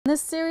In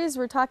this series,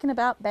 we're talking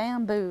about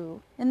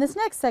bamboo. In this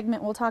next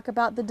segment, we'll talk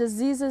about the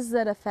diseases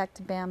that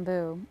affect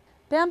bamboo.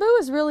 Bamboo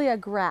is really a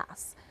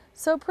grass,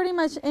 so pretty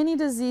much any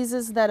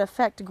diseases that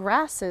affect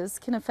grasses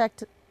can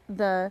affect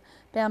the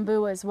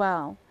bamboo as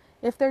well.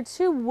 If they're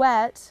too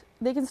wet,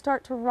 they can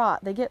start to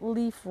rot. They get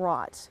leaf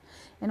rot.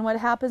 And what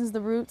happens,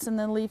 the roots and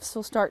the leaves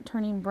will start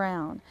turning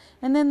brown.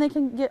 And then they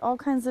can get all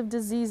kinds of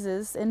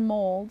diseases and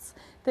molds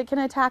that can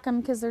attack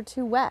them because they're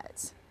too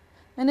wet.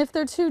 And if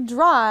they're too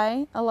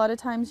dry, a lot of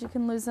times you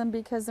can lose them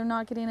because they're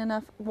not getting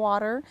enough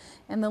water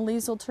and the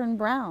leaves will turn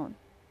brown.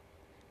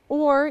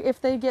 Or if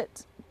they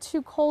get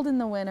too cold in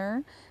the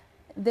winter,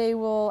 they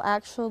will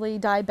actually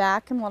die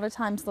back, and a lot of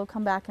times they'll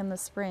come back in the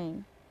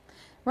spring.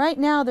 Right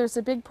now there's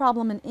a big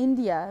problem in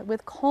India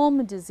with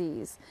culm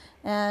disease,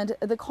 and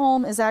the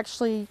culm is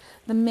actually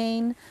the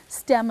main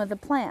stem of the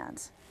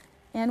plant.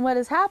 And what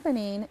is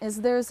happening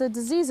is there's a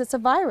disease, it's a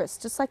virus,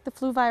 just like the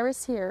flu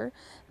virus here,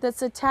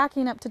 that's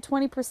attacking up to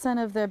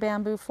 20% of the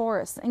bamboo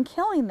forests and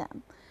killing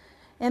them.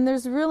 And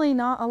there's really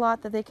not a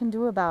lot that they can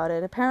do about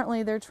it.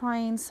 Apparently they're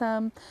trying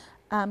some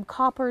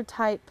copper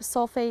type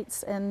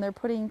sulfates, and they're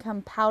putting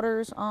some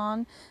powders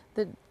on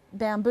the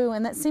bamboo,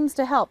 and that seems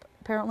to help.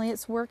 Apparently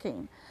it's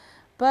working.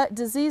 But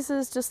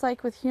diseases, just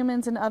like with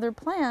humans and other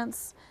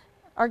plants,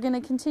 are going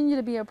to continue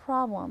to be a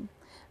problem.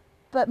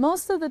 But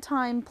most of the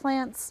time,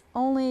 plants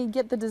only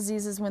get the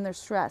diseases when they're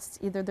stressed.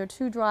 Either they're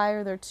too dry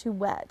or they're too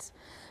wet.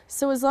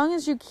 So as long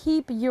as you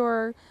keep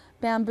your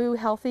bamboo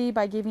healthy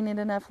by giving it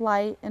enough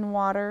light and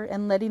water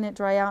and letting it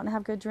dry out and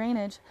have good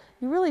drainage,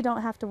 you really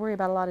don't have to worry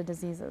about a lot of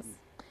diseases.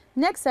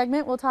 Next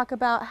segment, we'll talk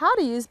about how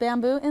to use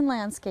bamboo in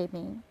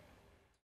landscaping.